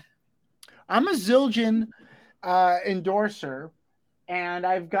brand? I'm a Zildjian endorser, and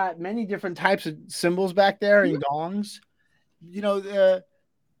I've got many different types of symbols back there and gongs. You know,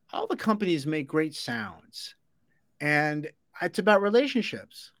 all the companies make great sounds, and it's about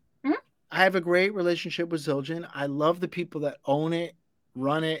relationships. Mm-hmm. I have a great relationship with Zildjian. I love the people that own it,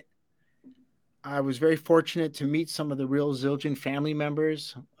 run it. I was very fortunate to meet some of the real Zildjian family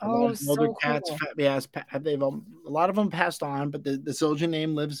members. Oh, so cool. Cats, they've a lot of them passed on, but the Zildjian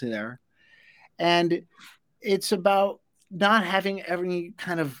name lives there. And it's about not having any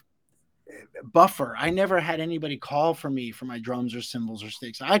kind of buffer. I never had anybody call for me for my drums or cymbals or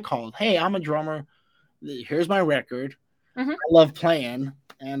sticks. I called, hey, I'm a drummer. Here's my record. Mm-hmm. I love playing,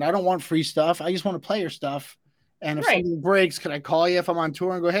 and I don't want free stuff. I just want to play your stuff. And if something breaks, can I call you if I'm on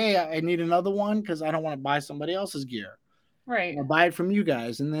tour and go, hey, I need another one because I don't want to buy somebody else's gear. Right. I'll buy it from you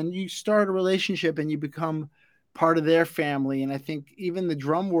guys. And then you start a relationship and you become part of their family. And I think even the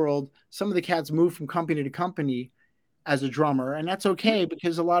drum world, some of the cats move from company to company as a drummer. And that's okay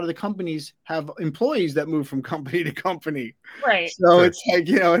because a lot of the companies have employees that move from company to company. Right. So it's like,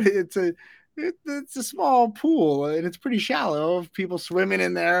 you know, it's a small pool and it's pretty shallow of people swimming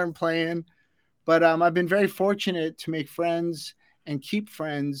in there and playing. But I've been very fortunate to make friends and keep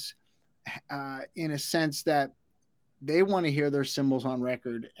friends in a sense that they want to hear their cymbals on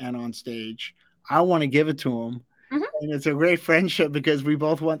record and on stage. I want to give it to them. Mm-hmm. And it's a great friendship because we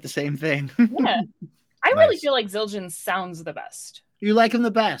both want the same thing. Yeah. I really feel like Zildjian sounds the best. You like him the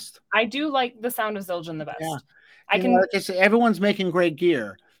best? I do like the sound of Zildjian the best. Yeah. Like I say, everyone's making great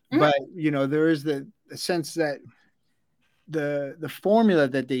gear. Mm-hmm. But, you know, there is the sense that the formula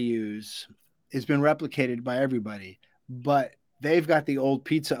that they use has been replicated by everybody, but they've got the old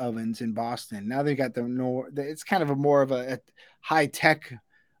pizza ovens in Boston. Now they've got it's kind of more of a high tech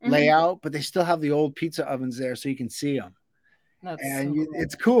layout, but they still have the old pizza ovens there so you can see them.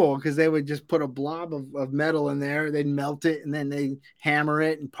 It's cool because they would just put a blob of metal in there, they'd melt it, and then they hammer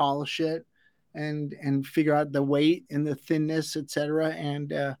it and polish it and figure out the weight and the thinness, etc. And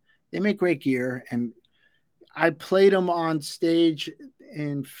they make great gear. And I played them on stage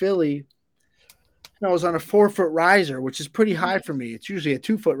in Philly. I was on a 4-foot riser, which is pretty high for me. It's usually a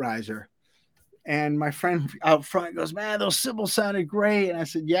 2-foot riser. And my friend out front goes, man, those cymbals sounded great. And I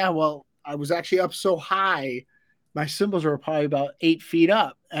said, yeah, well, I was actually up so high. My cymbals were probably about 8 feet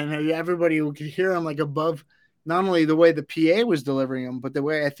up. And everybody could hear them like above, not only the way the PA was delivering them, but the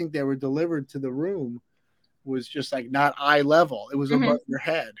way I think they were delivered to the room was just like not eye level. It was above your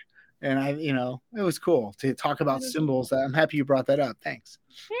head. And it was cool to talk about cymbals. I'm happy you brought that up. Thanks.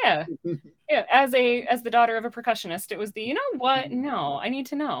 Yeah. Yeah. As the daughter of a percussionist, it was you know what? No, I need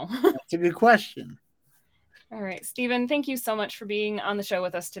to know. That's a good question. All right, Stephen, thank you so much for being on the show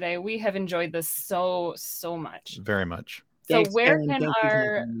with us today. We have enjoyed this so much. Very much. So thanks, where can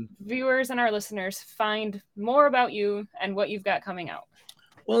our viewers and our listeners find more about you and what you've got coming out?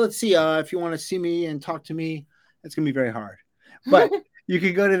 Well, let's see. If you want to see me and talk to me, it's going to be very hard. But you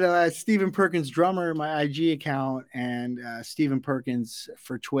can go to the Stephen Perkins Drummer, my IG account, and Stephen Perkins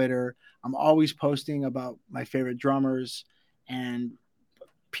for Twitter. I'm always posting about my favorite drummers and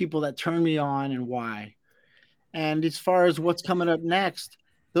people that turn me on and why. And as far as what's coming up next,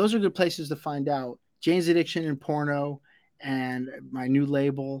 those are good places to find out. Jane's Addiction and Porno and my new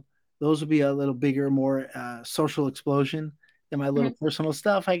label. Those will be a little bigger, more social explosion than my little personal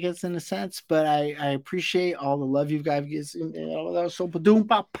stuff, I guess, in a sense. But I appreciate all the love you guys give. So ba-doom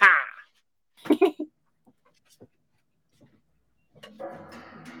pa pa.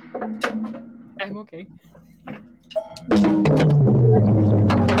 I'm okay.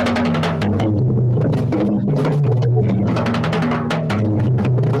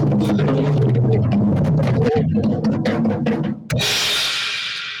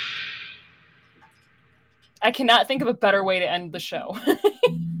 I cannot think of a better way to end the show.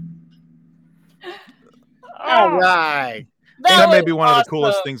 All right. That may be one of the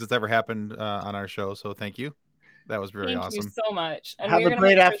coolest things that's ever happened on our show. So thank you. That was very awesome. Thank you so much. And have a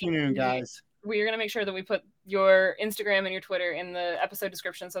great afternoon, guys. We're going to make sure that we put your Instagram and your Twitter in the episode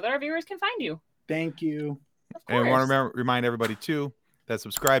description so that our viewers can find you. Thank you. And we want to remind everybody, too, that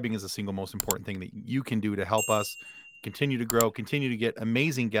subscribing is the single most important thing that you can do to help us continue to grow, continue to get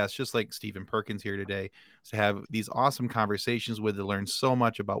amazing guests, just like Stephen Perkins here today, to have these awesome conversations with, to learn so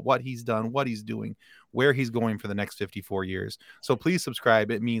much about what he's done, what he's doing, where he's going for the next 54 years. So please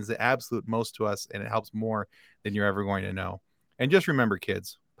subscribe. It means the absolute most to us, and it helps more than you're ever going to know. And just remember,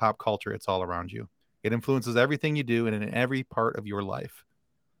 kids, pop culture, it's all around you. It influences everything you do and in every part of your life.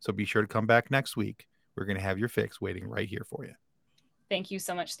 So be sure to come back next week. We're going to have your fix waiting right here for you. Thank you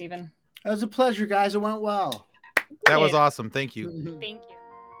so much, Stephen. It was a pleasure, guys. It went well. That was awesome. Thank you. Thank you.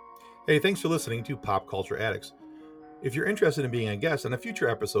 Hey, thanks for listening to Pop Culture Addicts. If you're interested in being a guest on a future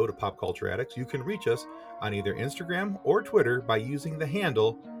episode of Pop Culture Addicts, you can reach us on either Instagram or Twitter by using the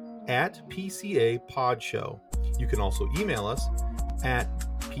handle @PCAPodShow. You can also email us at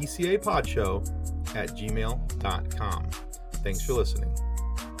PCAPodShow@gmail.com. Thanks for listening.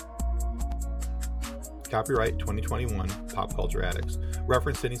 Copyright 2021 Pop Culture Addicts.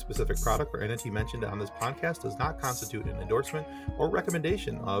 Reference to any specific product or entity mentioned on this podcast does not constitute an endorsement or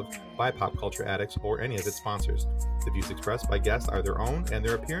recommendation of by Pop Culture Addicts or any of its sponsors. The views expressed by guests are their own, and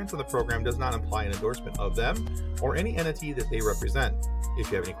their appearance on the program does not imply an endorsement of them or any entity that they represent. If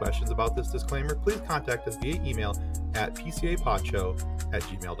you have any questions about this disclaimer, please contact us via email at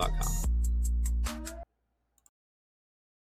PCAPodShow@gmail.com.